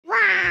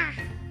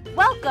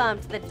Welcome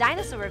to the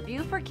Dinosaur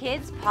Review for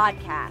Kids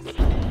podcast,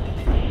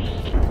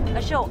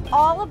 a show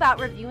all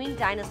about reviewing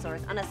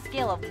dinosaurs on a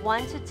scale of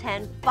 1 to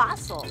 10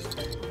 fossils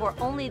before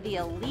only the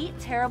elite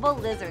terrible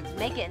lizards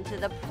make it into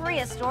the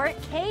prehistoric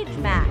cage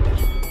match.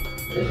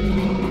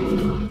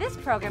 This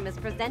program is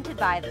presented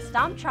by the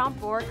Stomp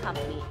Chomp Roar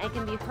Company and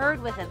can be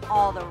heard within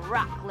all the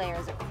rock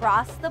layers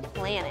across the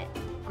planet.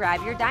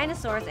 Grab your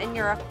dinosaurs and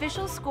your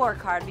official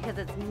scorecard because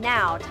it's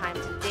now time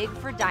to dig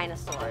for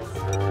dinosaurs.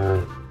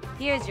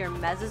 Here's your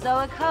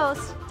Mesozoic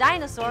host,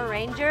 Dinosaur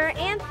Ranger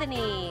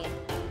Anthony.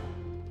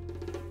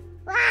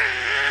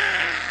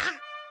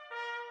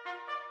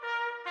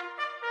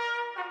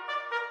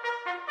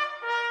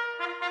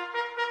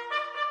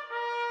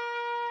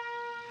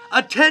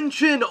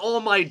 Attention,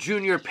 all my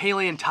junior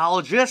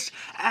paleontologists.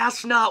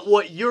 Ask not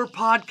what your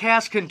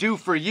podcast can do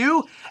for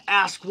you.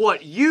 Ask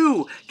what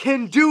you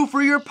can do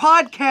for your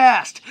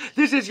podcast.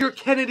 This is your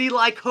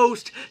Kennedy-like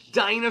host,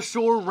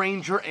 Dinosaur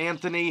Ranger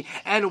Anthony,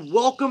 and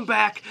welcome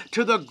back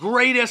to the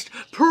greatest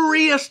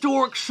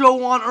prehistoric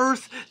show on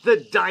Earth, the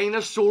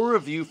Dinosaur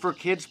Review for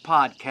Kids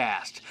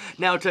podcast.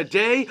 Now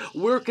today,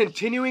 we're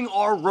continuing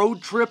our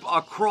road trip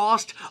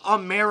across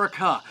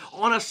America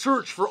on a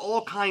search for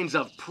all kinds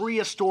of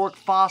prehistoric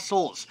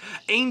fossils,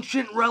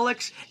 ancient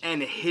relics,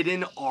 and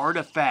hidden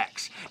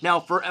artifacts. Now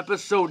for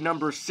episode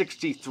number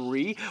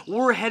 63,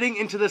 we're heading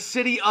into the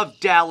city of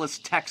Dallas,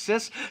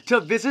 Texas to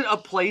visit a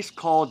place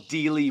called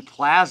Dealey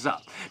Plaza.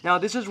 Now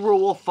this is where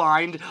we'll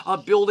find a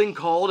building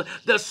called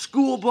the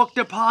Schoolbook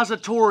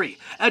Depository,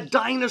 a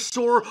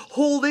dinosaur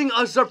holding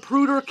a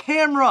Zapruder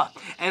camera,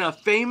 and a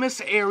famous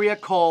area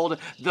called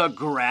the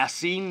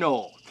Grassy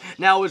Knoll.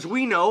 Now, as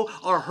we know,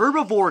 a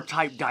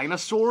herbivore-type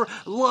dinosaur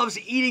loves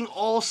eating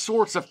all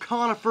sorts of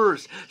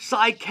conifers,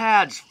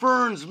 cycads,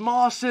 ferns,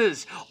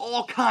 mosses,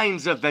 all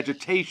kinds of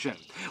vegetation.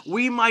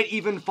 We might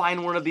even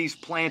find one of these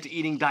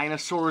plant-eating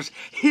dinosaurs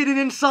hidden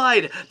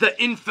inside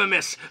the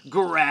infamous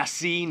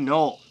Grassy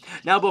Knoll.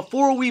 Now,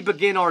 before we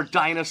begin our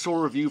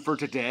dinosaur review for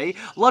today,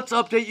 let's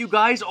update you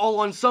guys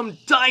all on some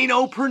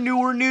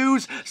dinopreneur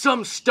news,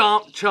 some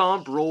Stomp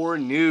Chomp Roar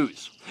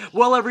news.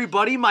 Well,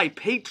 everybody, my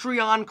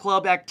Patreon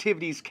Club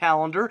activities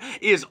calendar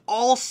is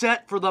all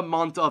set for the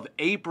month of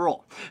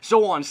April.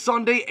 So on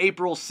Sunday,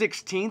 April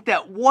 16th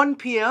at 1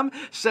 p.m.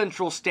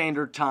 Central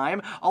Standard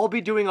Time, I'll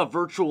be doing a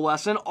virtual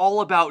lesson all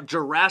about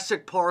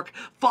Jurassic Park,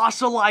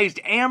 fossilized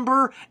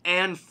amber,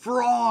 and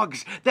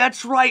frogs.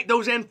 That's right,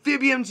 those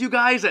amphibians, you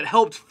guys, that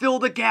helped fill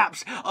the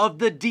gaps of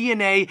the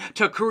DNA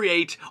to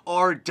create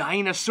our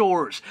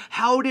dinosaurs.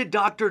 How did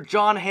Dr.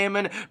 John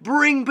Hammond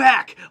bring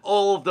back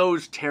all of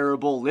those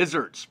terrible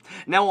lizards?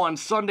 Now on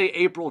Sunday,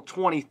 April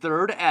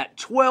 23rd at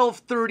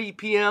 12:30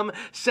 p.m.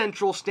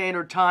 Central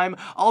Standard Time,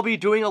 I'll be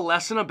doing a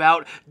lesson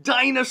about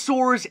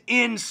dinosaurs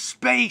in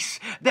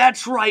space.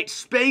 That's right,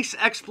 space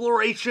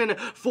exploration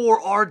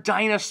for our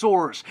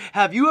dinosaurs.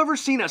 Have you ever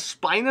seen a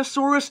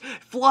Spinosaurus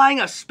flying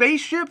a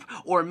spaceship?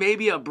 Or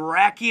maybe a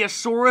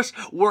Brachiosaurus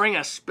wearing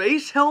a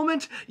space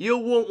helmet? You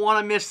won't want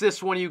to miss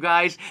this one, you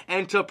guys.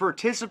 And to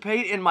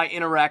participate in my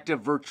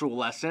interactive virtual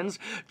lessons,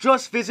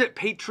 just visit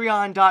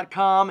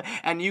patreon.com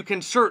and you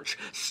can search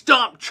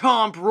Stomp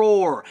Chomp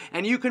Roar,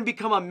 and you can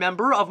become a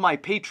member of my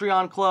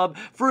Patreon club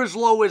for as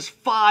low as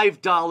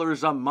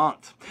 $5 a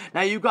month.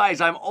 Now you guys,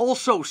 I'm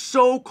also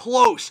so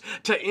close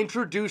to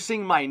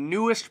introducing my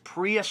newest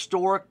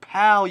prehistoric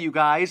pal, you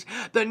guys,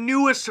 the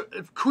newest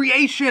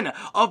creation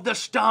of the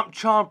Stomp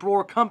Chomp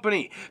Roar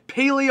Company.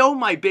 Paleo,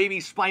 my baby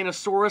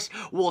Spinosaurus,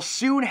 will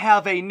soon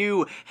have a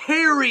new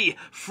hairy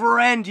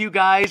friend, you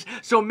guys,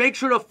 so make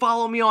sure to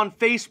follow me on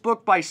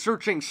Facebook by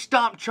searching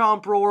Stomp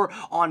Chomp Roar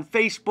on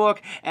Facebook.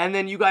 And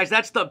then you guys,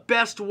 that's the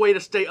best way to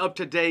stay up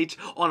to date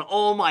on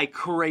all my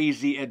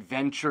crazy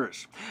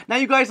adventures. Now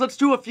you guys, let's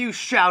do a few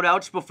shout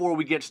outs before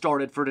we get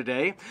started for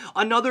today.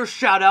 Another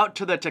shout out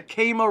to the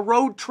Takema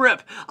road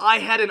trip. I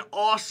had an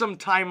awesome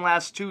time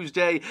last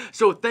Tuesday,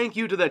 so thank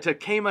you to the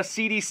Takema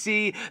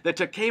CDC, the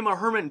Takema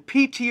Herman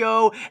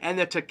PTO, and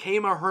the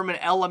Takema Herman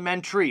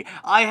Elementary.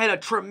 I had a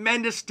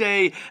tremendous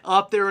day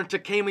up there in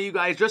Takema, you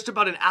guys, just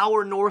about an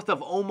hour north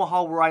of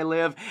Omaha where I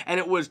live, and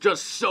it was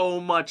just so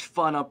much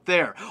fun up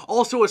there.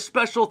 Also, a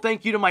special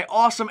thank you to my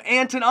awesome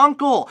aunt and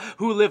uncle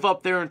who live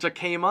up there in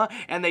Takema,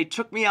 and they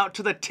took me out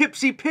to the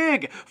Tipsy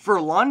Pig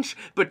for lunch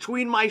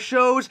between my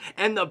shows,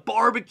 and the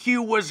barbecue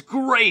was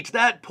great.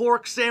 That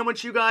pork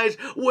sandwich, you guys,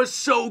 was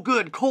so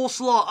good.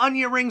 Coleslaw,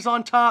 onion rings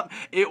on top,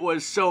 it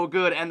was so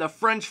good, and the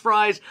French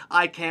fries,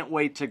 I can't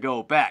wait to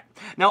go back.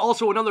 Now,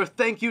 also another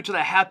thank you to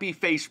the Happy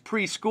Face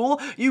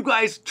Preschool. You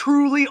guys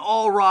truly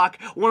all rock,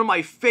 one of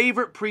my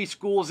favorite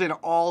preschools in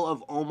all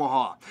of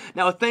Omaha.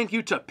 Now, thank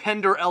you to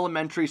Pender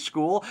Elementary Elementary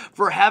School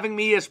for having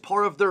me as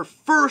part of their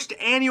first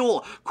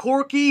annual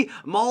Corky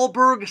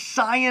Malberg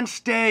Science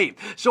Day.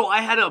 So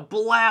I had a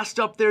blast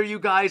up there, you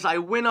guys. I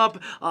went up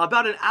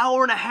about an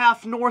hour and a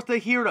half north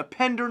of here to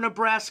Pender,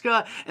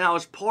 Nebraska, and I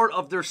was part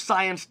of their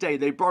Science Day.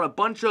 They brought a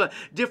bunch of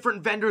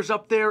different vendors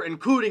up there,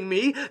 including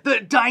me,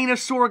 the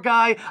dinosaur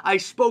guy. I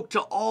spoke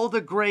to all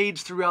the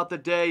grades throughout the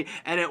day,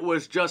 and it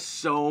was just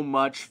so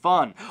much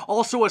fun.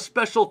 Also, a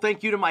special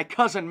thank you to my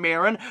cousin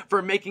Marin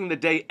for making the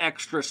day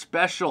extra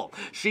special.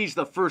 She's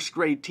the first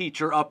grade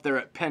teacher up there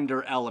at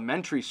Pender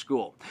Elementary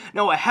School.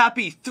 Now, a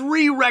happy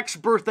 3 Rex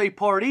birthday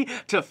party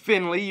to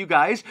Finley, you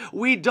guys.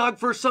 We dug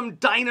for some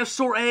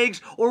dinosaur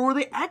eggs, or were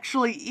they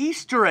actually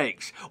Easter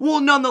eggs?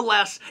 Well,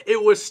 nonetheless,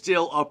 it was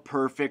still a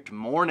perfect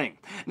morning.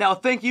 Now,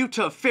 thank you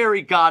to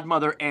fairy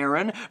godmother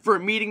Erin for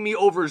meeting me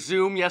over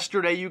Zoom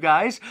yesterday, you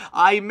guys.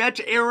 I met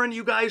Erin,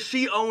 you guys.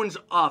 She owns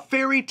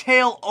Fairy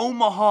Tale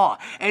Omaha,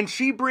 and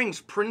she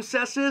brings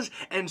princesses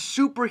and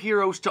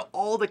superheroes to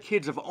all the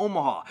kids of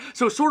Omaha.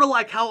 So sort of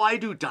like how I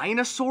do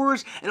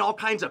dinosaurs and all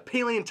kinds of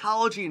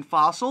paleontology and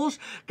fossils,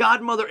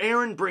 Godmother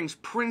Erin brings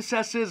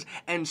princesses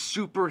and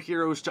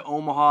superheroes to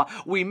Omaha.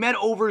 We met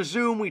over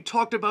Zoom. We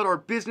talked about our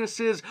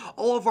businesses,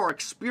 all of our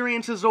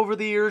experiences over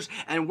the years,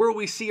 and where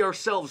we see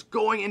ourselves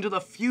going into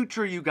the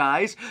future, you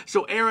guys.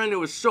 So Erin, it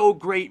was so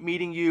great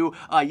meeting you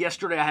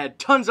yesterday. I had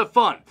tons of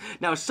fun.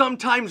 Now,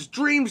 sometimes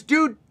dreams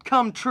do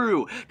come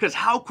true, because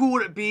how cool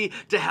would it be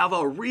to have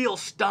a real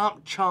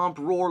Stomp Chomp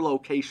Roar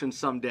location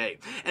someday?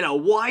 And a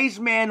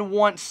wise man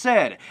once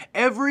said,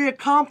 every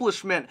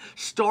accomplishment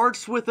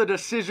starts with a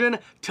decision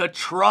to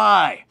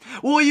try.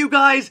 Well, you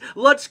guys,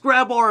 let's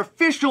grab our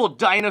official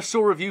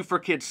Dinosaur Review for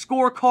Kids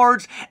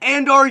scorecards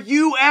and our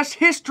U.S.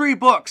 history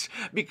books,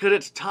 because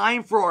it's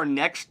time for our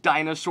next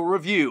dinosaur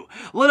review.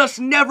 Let us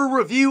never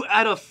review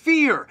out of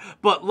fear,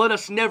 but let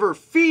us never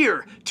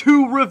fear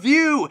to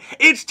review.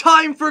 It's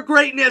time for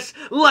greatness.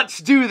 Let's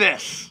do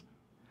this.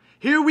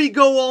 Here we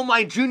go, all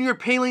my junior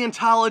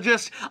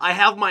paleontologists. I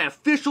have my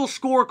official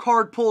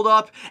scorecard pulled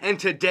up, and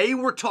today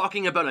we're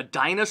talking about a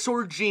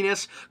dinosaur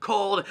genus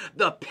called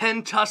the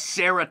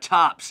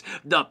Pentaceratops.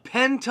 The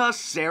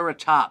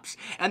Pentaceratops.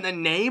 And the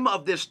name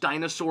of this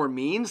dinosaur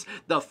means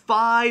the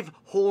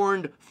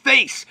 5-horned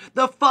face.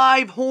 The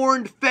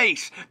 5-horned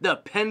face. The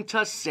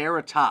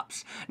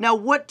Pentaceratops. Now,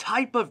 what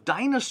type of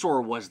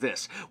dinosaur was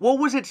this? What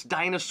was its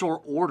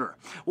dinosaur order?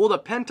 Well, the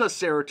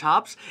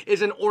Pentaceratops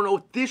is an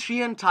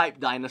ornithischian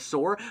type dinosaur.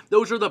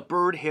 Those are the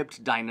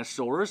bird-hipped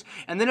dinosaurs.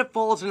 And then it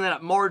falls into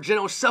that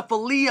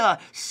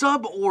Marginocephalia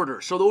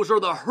suborder. So those are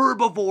the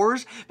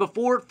herbivores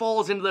before it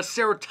falls into the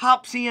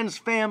ceratopsians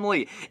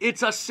family.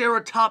 It's a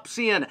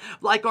ceratopsian,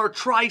 like our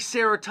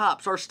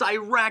Triceratops, our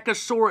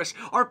Styracosaurus,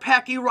 our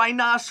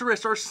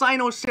Pachyrhinoceros, our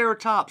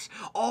Sinoceratops.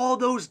 All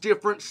those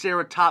different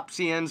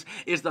ceratopsians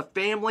is the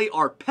family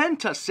our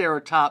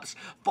Pentaceratops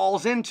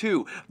falls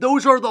into.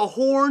 Those are the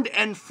horned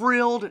and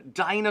frilled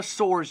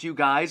dinosaurs, you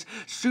guys.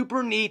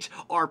 Super neat,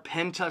 our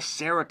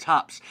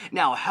Pentaceratops.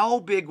 Now, how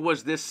big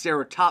was this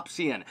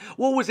ceratopsian?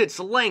 What was its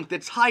length,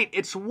 its height,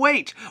 its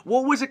weight?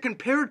 What was it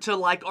compared to,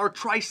 like, our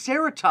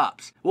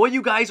Triceratops? Well,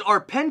 you guys, our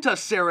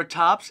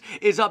Pentaceratops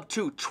is up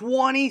to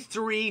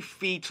 23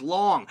 feet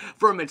long,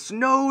 from its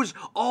nose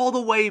all the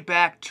way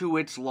back to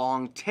its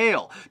long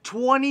tail.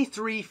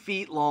 23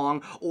 feet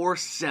long, or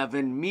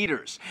 7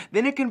 meters.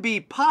 Then it can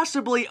be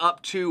possibly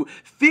up to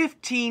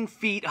 15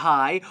 feet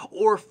high,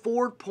 or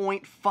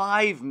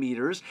 4.5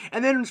 meters,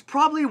 and then it's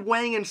probably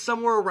weighing in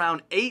somewhere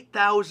around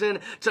 8,000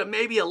 to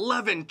maybe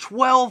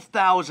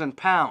 12,000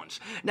 pounds.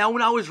 Now,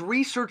 when I was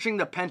researching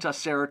the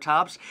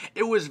Pentaceratops,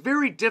 it was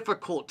very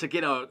difficult to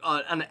get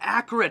an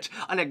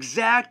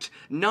exact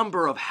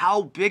number of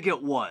how big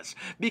it was,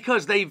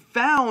 because they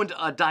found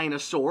a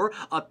dinosaur,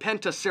 a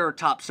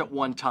Pentaceratops at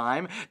one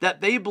time,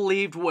 that they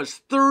believed was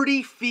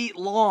 30 feet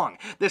long,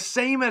 the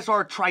same as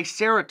our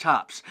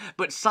Triceratops.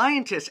 But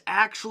scientists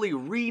actually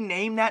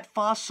renamed that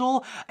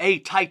fossil a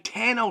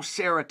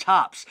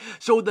Titanoceratops.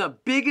 So the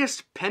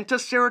biggest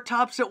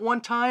Pentaceratops at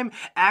one time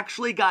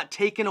actually got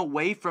taken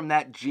away from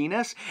that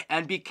genus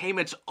and became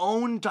its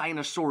own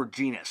dinosaur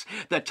genus,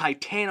 the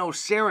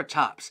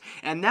Titanoceratops.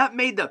 And that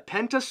made the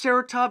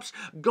Pentaceratops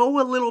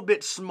go a little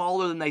bit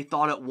smaller than they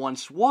thought it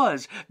once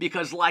was,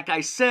 because like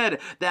I said,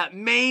 that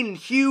main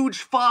huge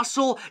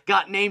fossil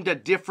got named a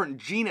different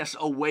genus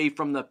away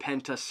from the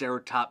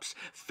Pentaceratops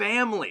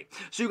family.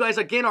 So you guys,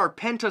 again, our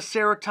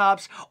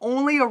Pentaceratops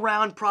only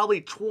around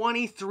probably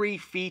 23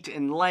 feet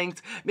in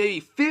length, maybe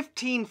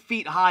 15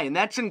 feet high, and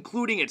that's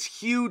including its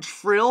huge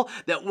frill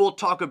that we'll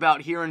talk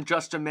about here in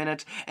just a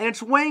minute, and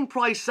it's weighing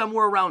probably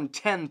somewhere around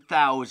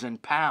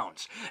 10,000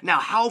 pounds. Now,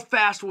 how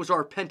fast was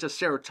our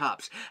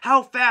Pentaceratops?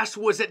 How fast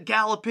was it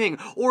galloping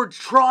or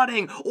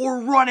trotting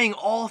or running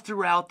all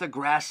throughout the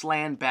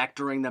grassland back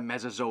during the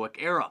Mesozoic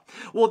era?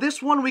 Well,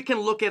 this one we can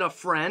look at a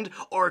friend,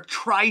 our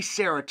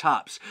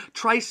Triceratops.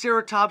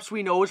 Triceratops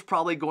we know is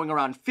probably going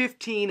around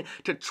 15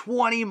 to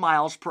 20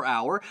 miles per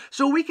hour,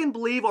 so we can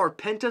believe our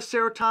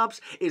Pentaceratops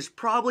is is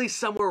probably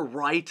somewhere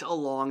right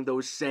along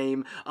those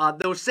same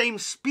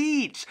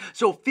speeds.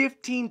 So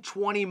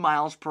 15-20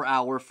 miles per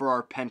hour for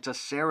our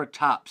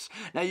Pentaceratops.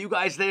 Now you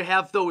guys, they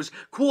have those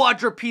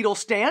quadrupedal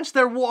stance.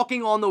 They're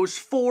walking on those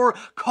 4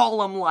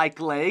 column-like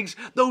legs,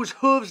 those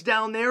hooves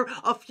down there,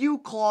 a few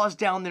claws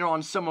down there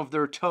on some of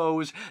their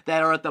toes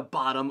that are at the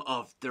bottom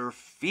of their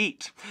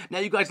feet. Now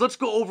you guys, let's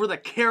go over the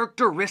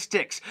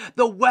characteristics,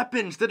 the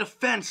weapons, the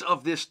defense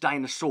of this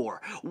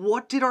dinosaur.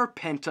 What did our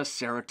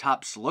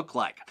Pentaceratops look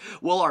like?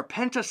 Well, our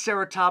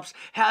Pentaceratops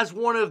has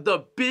one of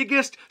the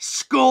biggest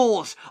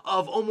skulls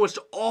of almost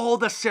all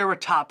the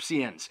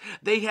ceratopsians.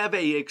 They have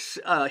a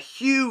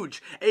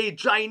huge, a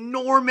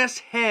ginormous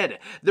head.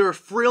 Their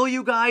frill,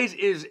 you guys,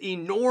 is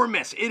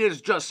enormous. It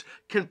is just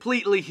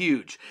completely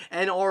huge.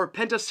 And our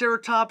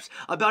Pentaceratops,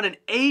 about an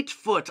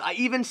 8-foot, I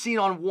even seen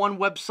on one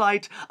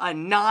website, a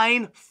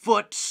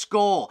 9-foot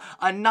skull.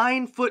 A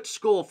 9-foot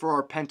skull for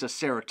our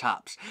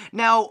Pentaceratops.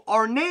 Now,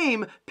 our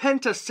name,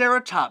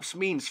 Pentaceratops,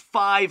 means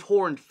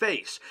 5-horned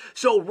face.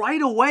 So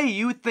right away,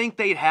 you'd think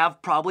they'd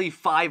have probably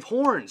 5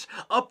 horns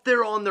up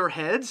there on their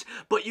heads.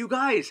 But you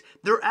guys,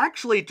 they're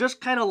actually just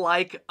kind of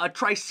like a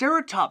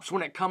Triceratops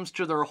when it comes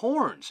to their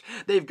horns.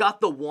 They've got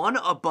the one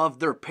above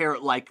their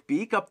parrot-like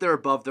beak, up there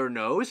above their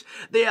nose.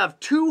 They have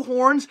 2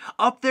 horns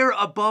up there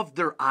above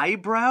their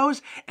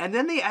eyebrows. And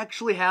then they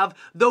actually have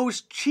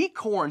those cheek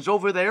horns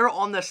over there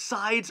on the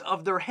sides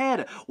of their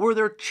head where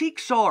their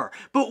cheeks are.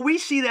 But we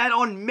see that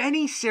on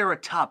many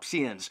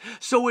ceratopsians.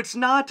 So it's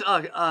not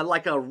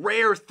like a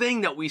rare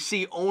thing that we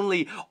see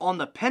only on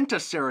the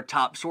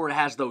Pentaceratops where it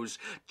has those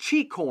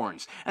cheek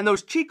horns. And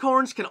those cheek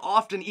horns can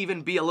often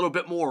even be a little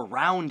bit more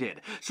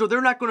rounded. So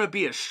they're not going to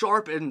be as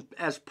sharp and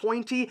as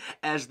pointy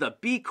as the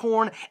beak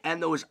horn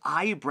and those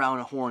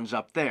eyebrow horns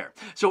up there.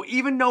 So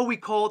even though we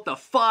call it the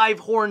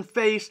 5-horn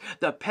face,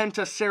 the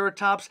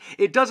Pentaceratops,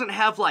 it doesn't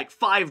have like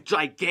 5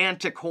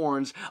 gigantic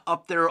horns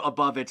up there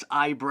above its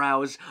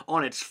eyebrows,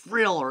 on its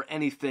frill, or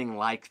anything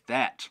like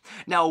that.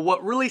 Now,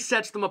 what really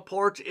sets them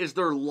apart is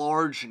their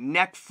large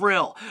neck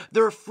frill.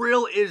 Their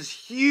frill is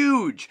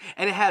huge,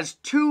 and it has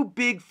 2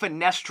 big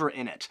fenestra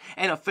in it.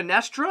 And a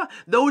fenestra,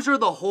 those are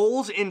the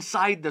holes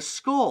inside the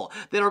skull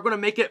that are going to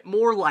make it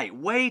more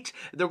lightweight.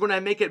 They're going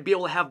to make it be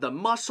able to have the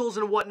muscles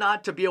and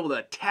whatnot to be able to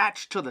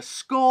attach to the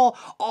skull,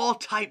 all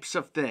types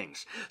of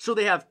things. So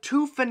they have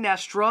 2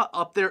 fenestra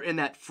up there in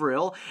that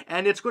frill,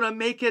 and it's going to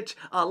make it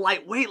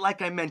lightweight,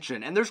 like I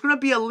mentioned. And there's going to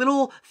be a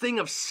little thing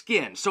of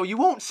skin, so you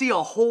won't see a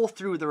hole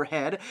through their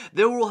head.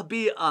 There will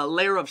be a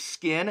layer of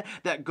skin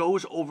that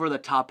goes over the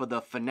top of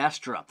the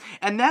fenestra.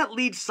 And that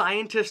leads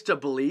scientists to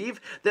believe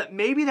that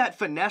maybe that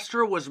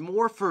fenestra was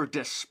more for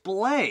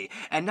display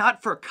and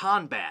not for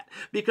combat.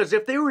 Because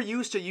if they were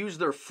used to use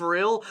their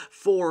frill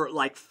for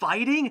like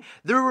fighting,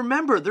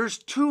 remember there's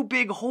 2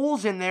 big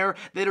holes in there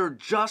that are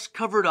just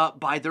covered up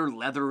by their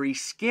leathery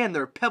skin,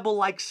 their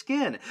pebble-like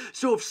skin.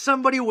 So if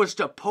somebody was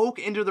to poke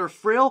into their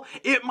frill,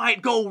 it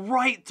might go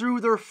right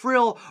through their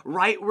frill,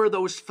 right where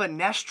those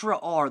fenestra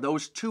are,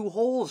 those 2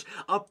 holes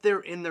up there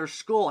in their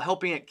skull,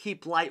 helping it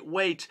keep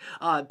lightweight,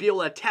 be able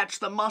to attach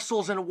the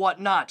muscles and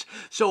whatnot.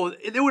 So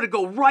it would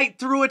go right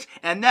through it,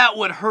 and that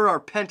would hurt our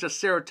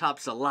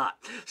Pentaceratops a lot.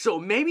 So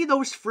maybe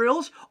those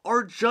frills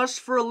are just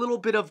for a little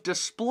bit of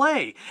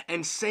display.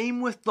 And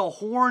same with the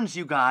horns,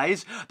 you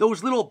guys.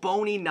 Those little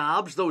bony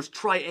knobs, those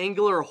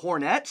triangular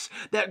hornets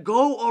that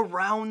go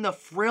around the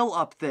frill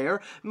up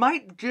there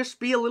might just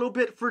be a little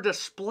bit for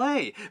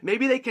display.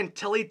 Maybe they can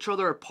tell each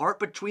other apart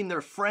between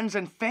their friends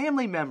and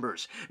family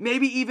members.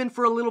 Maybe even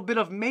for a little bit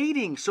of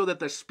mating so that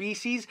the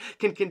species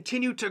can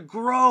continue to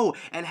grow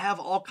and have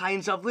all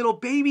kinds of little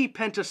baby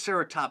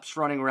Pentaceratops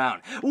running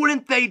around.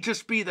 Wouldn't they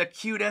just be the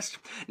cutest?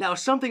 Now,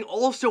 something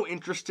also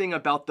interesting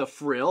about the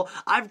frill,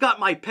 I've got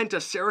my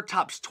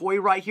Pentaceratops toy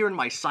right here in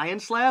my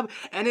science lab,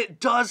 and it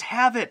does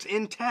have it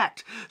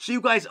intact. So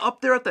you guys,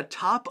 up there at the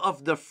top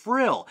of the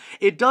frill,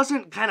 it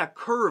doesn't kind of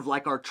curve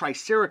like our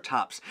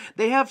Triceratops.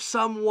 They have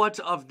somewhat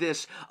of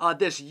this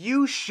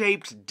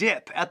U-shaped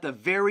dip at the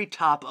very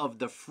top of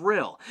the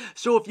frill.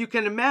 So if you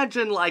can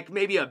imagine like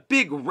maybe a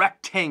big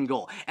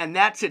rectangle, and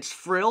that's its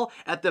frill,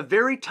 at the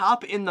very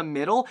top in the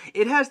middle,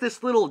 it has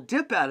this little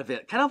dip out of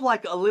it, kind of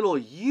like a little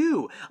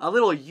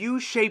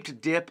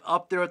U-shaped dip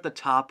up there at the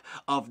top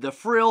of the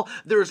frill.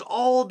 There's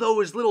all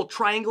those little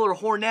triangular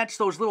hornets,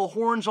 those little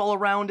horns all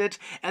around it,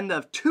 and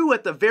the 2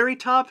 at the very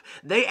top,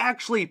 they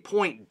actually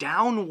point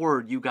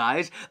downward, you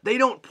guys. They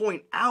don't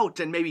point out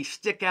and maybe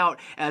stick out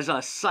as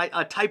a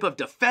type of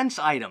defense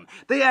item.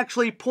 They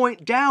actually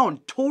point down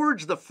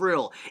towards the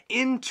frill,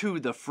 into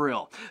the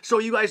frill. So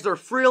you guys, their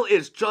frill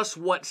is just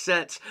what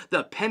sets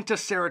the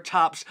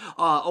Pentaceratops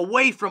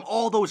away from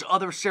all those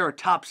other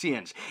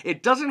ceratopsians.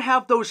 It doesn't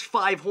have those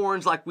 5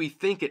 horns like we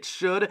think it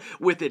should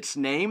with its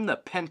name, the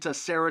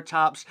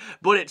Pentaceratops,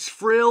 but its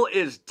frill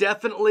is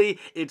definitely definitely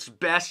its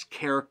best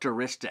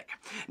characteristic.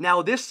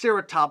 Now, this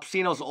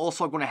ceratopsian is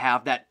also going to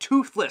have that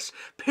toothless,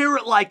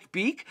 parrot-like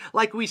beak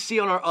like we see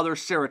on our other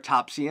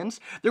ceratopsians.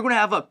 They're going to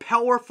have a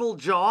powerful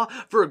jaw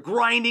for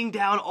grinding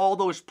down all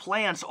those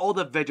plants, all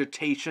the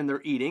vegetation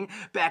they're eating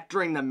back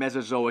during the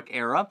Mesozoic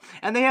era.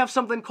 And they have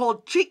something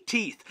called cheek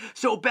teeth.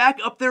 So back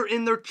up there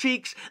in their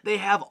cheeks, they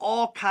have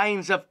all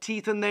kinds of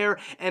teeth in there.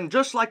 And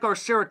just like our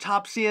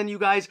ceratopsian, you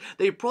guys,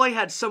 they probably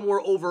had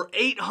somewhere over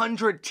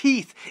 800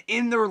 teeth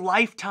in their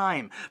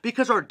lifetime.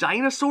 Because our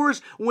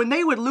dinosaurs, when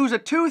they would lose a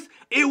tooth,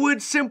 it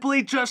would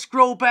simply just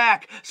grow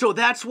back. So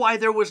that's why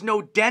there was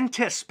no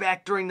dentists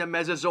back during the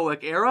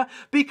Mesozoic era,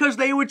 because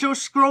they would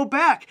just grow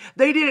back.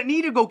 They didn't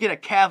need to go get a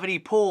cavity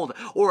pulled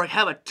or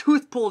have a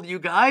tooth pulled, you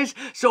guys.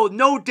 So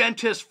no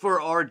dentist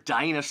for our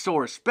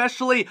dinosaurs,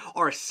 especially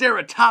our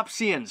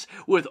ceratopsians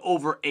with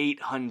over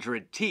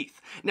 800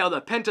 teeth. Now,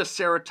 the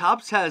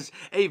Pentaceratops has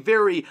a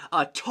very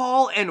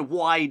tall and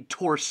wide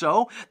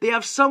torso. They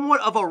have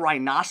somewhat of a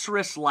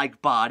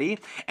rhinoceros-like body,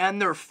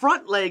 and their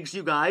front legs,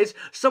 you guys,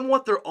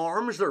 somewhat their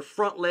arms, their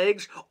front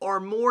legs, are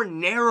more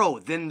narrow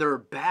than their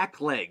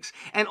back legs.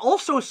 And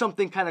also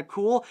something kind of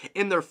cool,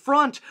 in their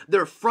front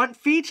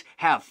feet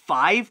have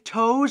 5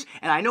 toes,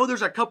 and I know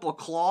there's a couple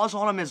claws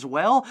on them as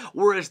well,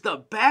 whereas the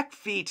back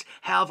feet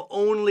have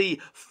only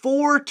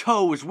 4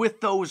 toes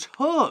with those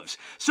hooves.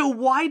 So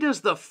why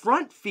does the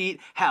front feet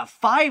have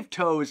 5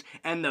 toes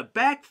and the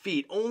back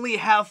feet only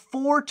have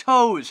 4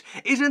 toes?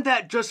 Isn't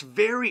that just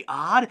very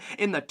odd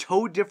in the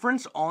toe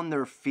difference on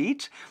their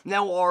feet?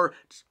 Now, our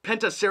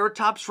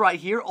Pentaceratops right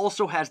here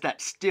also has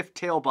that stiff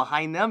tail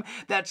behind them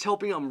that's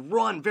helping them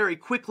run very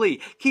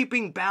quickly,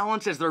 keeping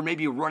balance as they're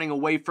maybe running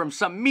away from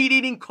some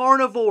meat-eating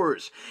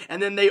carnivores.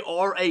 And then they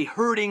are a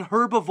herding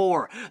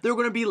herbivore. They're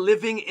going to be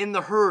living in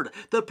the herd,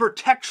 the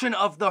protection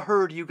of the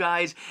herd, you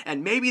guys,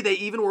 and maybe they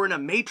even were in a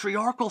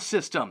matriarchal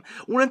system.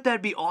 Wouldn't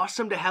that be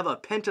awesome to have a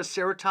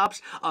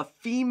Pentaceratops, a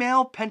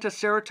female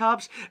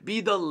Pentaceratops,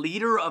 be the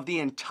leader of the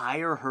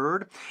entire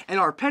herd? And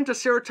our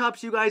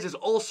Pentaceratops, you guys, is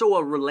also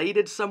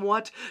related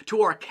somewhat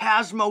to our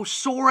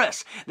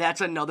Chasmosaurus.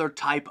 That's another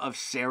type of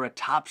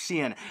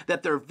ceratopsian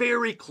that they're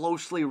very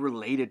closely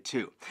related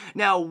to.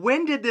 Now,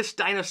 when did this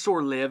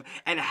dinosaur live,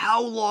 and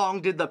how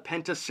long did the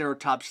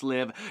Pentaceratops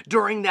live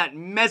during that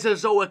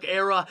Mesozoic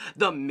era,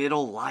 the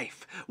middle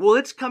life? Well,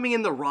 it's coming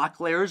in the rock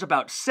layers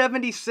about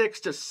 76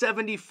 to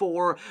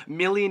 74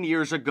 million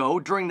years ago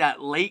during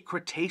that late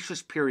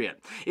Cretaceous period.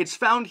 It's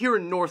found here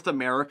in North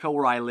America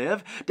where I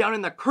live, down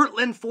in the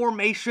Kirtland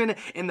Formation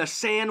in the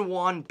San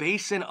Juan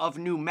Basin of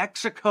New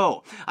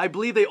Mexico. I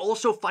believe they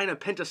also find a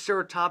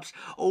Pentaceratops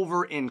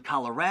over in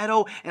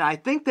Colorado, and I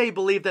think they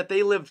believe that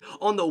they lived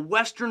on the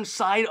western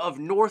side of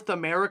North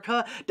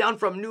America, down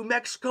from New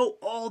Mexico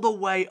all the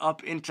way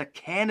up into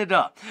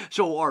Canada.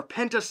 So our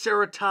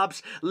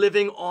Pentaceratops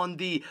living on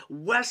the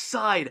west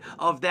side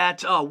of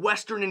that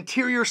western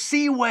interior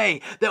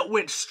seaway that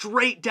went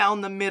straight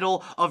down the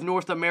middle of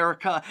North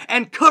America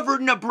and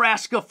covered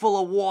Nebraska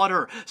full of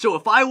water. So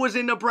if I was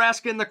in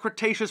Nebraska in the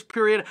Cretaceous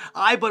period,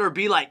 I better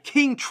be like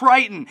King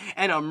Triton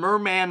and a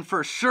merman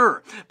for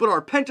sure. But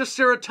our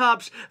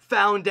Pentaceratops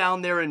found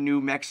down there in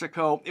New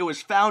Mexico, it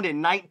was found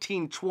in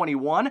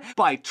 1921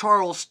 by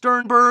Charles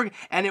Sternberg,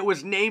 and it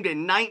was named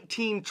in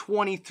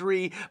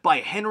 1923 by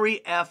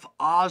Henry F.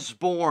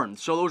 Osborne.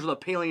 So those are the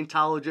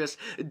paleontologists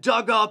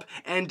dug up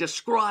and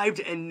described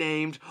and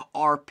named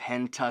our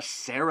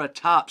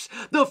Pentaceratops,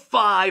 the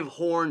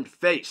 5-horned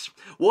face.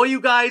 Well, you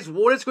guys,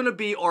 what is going to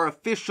be our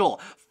official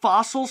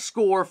fossil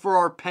score for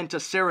our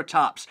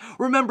Pentaceratops?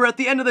 Remember, at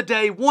the end of the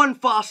day, 1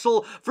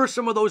 fossil for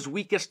some of those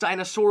weakest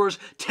dinosaurs,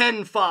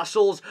 10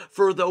 fossils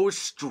for those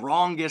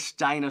strongest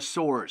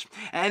dinosaurs.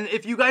 And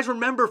if you guys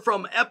remember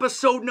from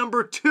episode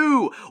number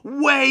 2,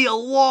 way a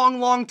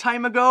long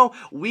time ago,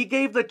 we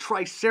gave the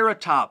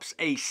Triceratops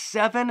a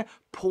 7.6.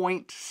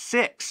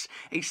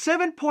 A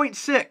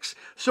 7.6.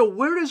 So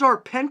where does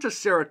our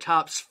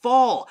Pentaceratops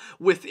fall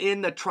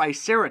within the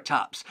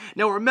Triceratops?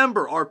 Now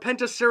remember, our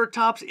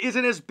Pentaceratops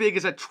isn't as big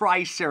as a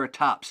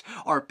Triceratops.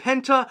 Our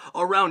Penta,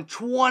 around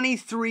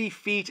 23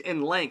 feet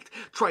in length.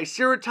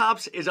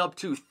 Triceratops is up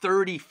to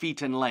 30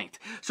 feet in length.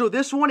 So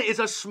this one is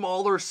a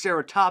smaller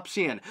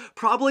ceratopsian,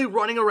 probably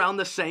running around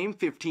the same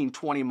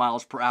 15-20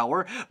 miles per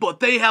hour, but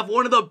they have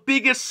one of the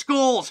biggest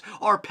skulls.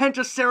 Our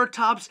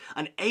Pentaceratops,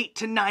 an 8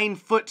 to 9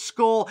 foot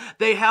skull.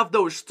 They have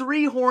those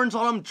 3 horns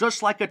on them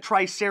just like a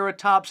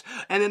Triceratops,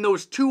 and then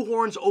those 2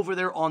 horns over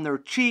there on their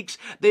cheeks.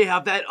 They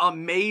have that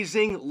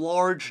amazing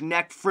large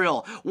neck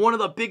frill, one of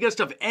the biggest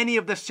of any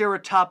of the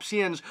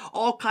ceratopsians,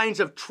 all kinds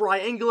of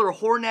triangular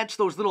hornets,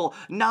 those little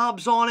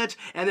knobs on it,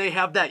 and they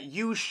have that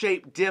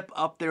U-shaped dip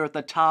up there at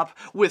the top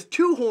with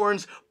 2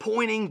 horns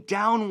pointing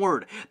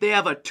downward. They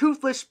have a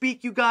toothless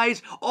beak, you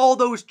guys, all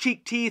those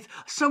cheek teeth,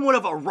 somewhat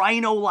of a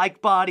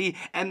rhino-like body,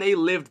 and they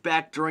lived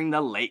back during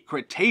the late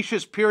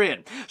Cretaceous period.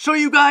 ceratopsian. So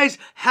you guys,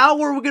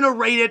 how are we going to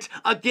rate it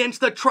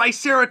against the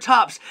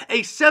Triceratops?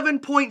 A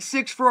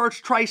 7.6 for our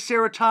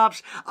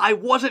Triceratops. I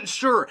wasn't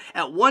sure.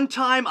 At one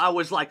time, I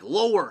was like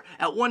lower.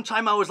 At one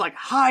time, I was like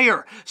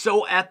higher.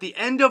 So at the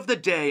end of the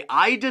day,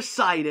 I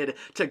decided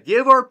to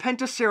give our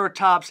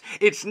Pentaceratops,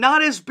 it's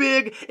not as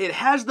big, it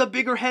has the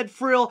bigger head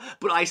frill,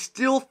 but I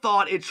still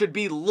thought it should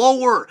be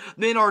lower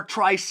than our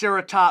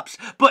Triceratops,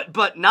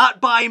 but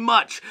not by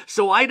much.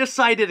 So I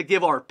decided to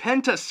give our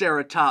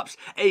Pentaceratops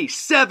a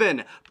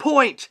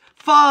 7.5.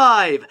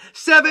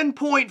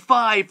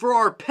 7.5 for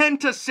our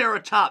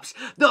Pentaceratops,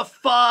 the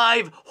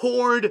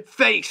 5-horned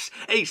face.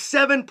 A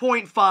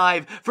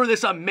 7.5 for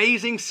this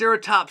amazing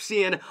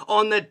ceratopsian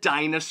on the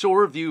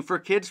Dinosaur Review for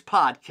Kids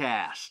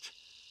podcast.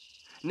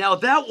 Now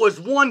that was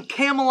one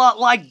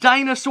Camelot-like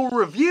dinosaur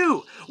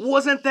review.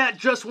 Wasn't that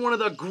just one of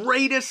the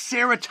greatest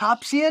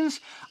ceratopsians?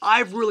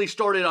 I've really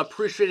started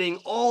appreciating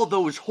all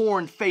those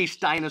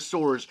horn-faced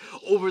dinosaurs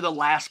over the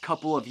last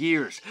couple of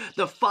years.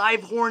 The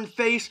 5-horned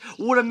face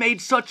would have made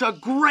such a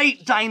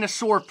great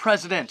dinosaur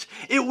president.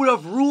 It would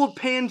have ruled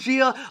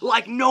Pangaea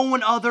like no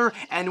one other,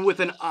 and with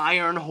an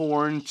iron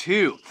horn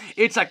too.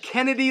 It's a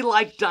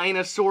Kennedy-like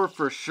dinosaur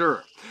for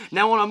sure.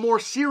 Now, on a more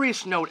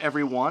serious note,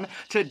 everyone,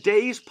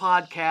 today's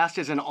podcast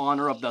is in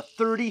honor of the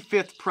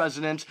 35th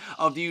President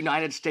of the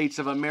United States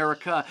of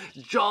America,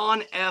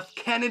 John F.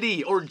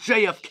 Kennedy, or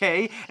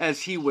JFK,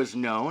 as he was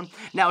known.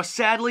 Now,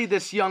 sadly,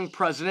 this young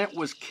president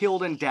was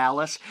killed in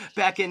Dallas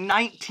back in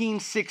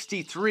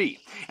 1963,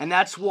 and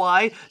that's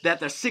why that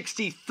the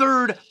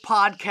 63rd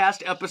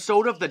podcast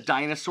episode of the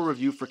Dinosaur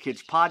Review for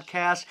Kids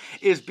podcast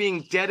is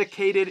being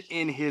dedicated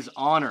in his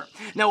honor.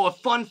 Now, a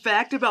fun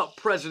fact about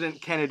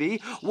President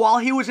Kennedy, while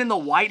he was in the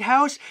White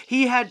House,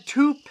 he had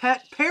 2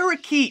 pet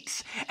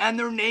parakeets, and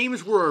their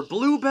names were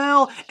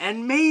Bluebell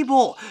and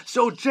Mabel.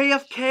 So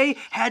JFK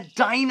had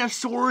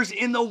dinosaurs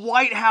in the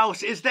White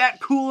House. Is that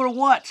cool or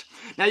what?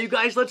 Now, you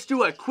guys, let's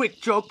do a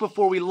quick joke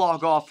before we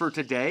log off for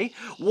today.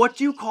 What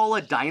do you call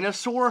a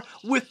dinosaur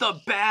with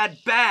a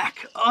bad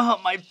back? Oh,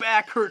 my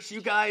back hurts,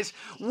 you guys.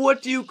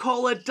 What do you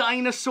call a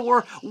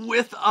dinosaur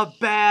with a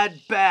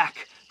bad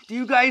back? Do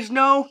you guys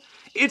know?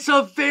 It's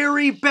a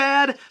very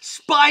bad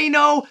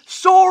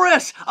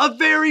Spinosaurus! A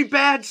very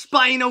bad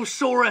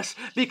Spinosaurus!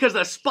 Because the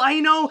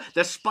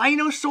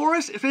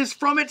Spinosaurus is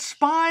from its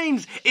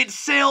spines. Its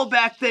sail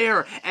back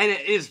there. And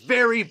it is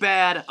very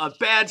bad. A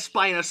bad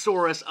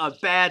Spinosaurus, a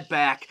bad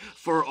back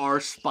for our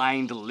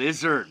spined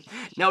lizard.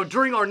 Now,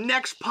 during our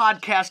next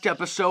podcast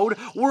episode,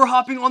 we're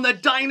hopping on the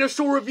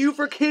Dinosaur Review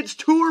for Kids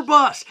tour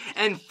bus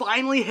and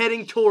finally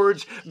heading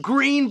towards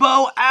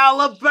Greenbow,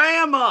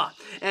 Alabama.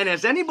 And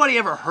has anybody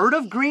ever heard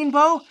of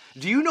Greenbow?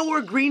 Do you know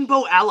where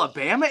Greenbow,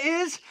 Alabama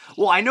is?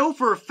 Well, I know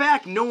for a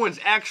fact no one's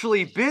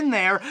actually been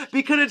there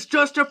because it's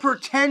just a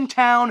pretend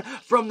town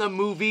from the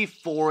movie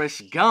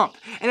Forrest Gump.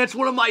 And it's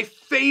one of my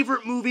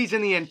favorite movies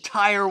in the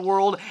entire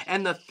world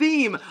and the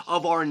theme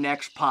of our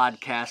next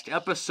podcast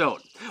episode.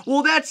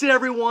 Well, that's it,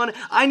 everyone.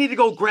 I need to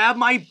go grab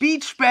my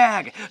beach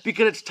bag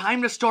because it's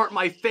time to start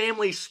my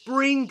family's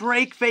spring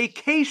break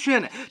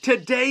vacation.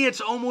 Today,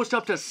 it's almost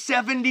up to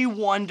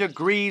 71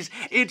 degrees.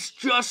 It's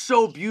just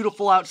so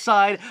beautiful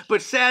outside,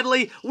 but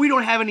sadly, we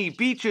don't have any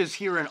beaches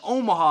here in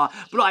Omaha,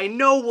 but I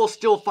know we'll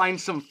still find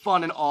some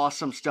fun and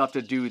awesome stuff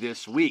to do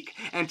this week.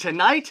 And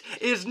tonight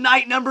is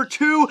night number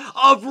 2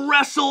 of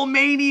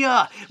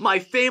WrestleMania. My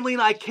family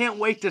and I can't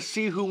wait to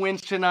see who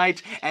wins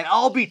tonight, and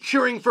I'll be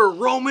cheering for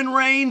Roman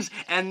Reigns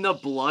and the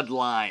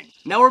Bloodline.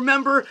 Now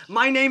remember,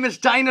 my name is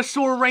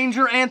Dinosaur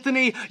Ranger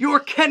Anthony, your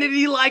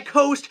Kennedy-like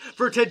host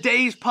for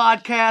today's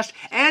podcast,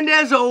 and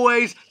as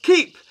always,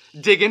 keep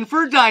digging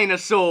for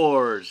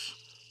dinosaurs.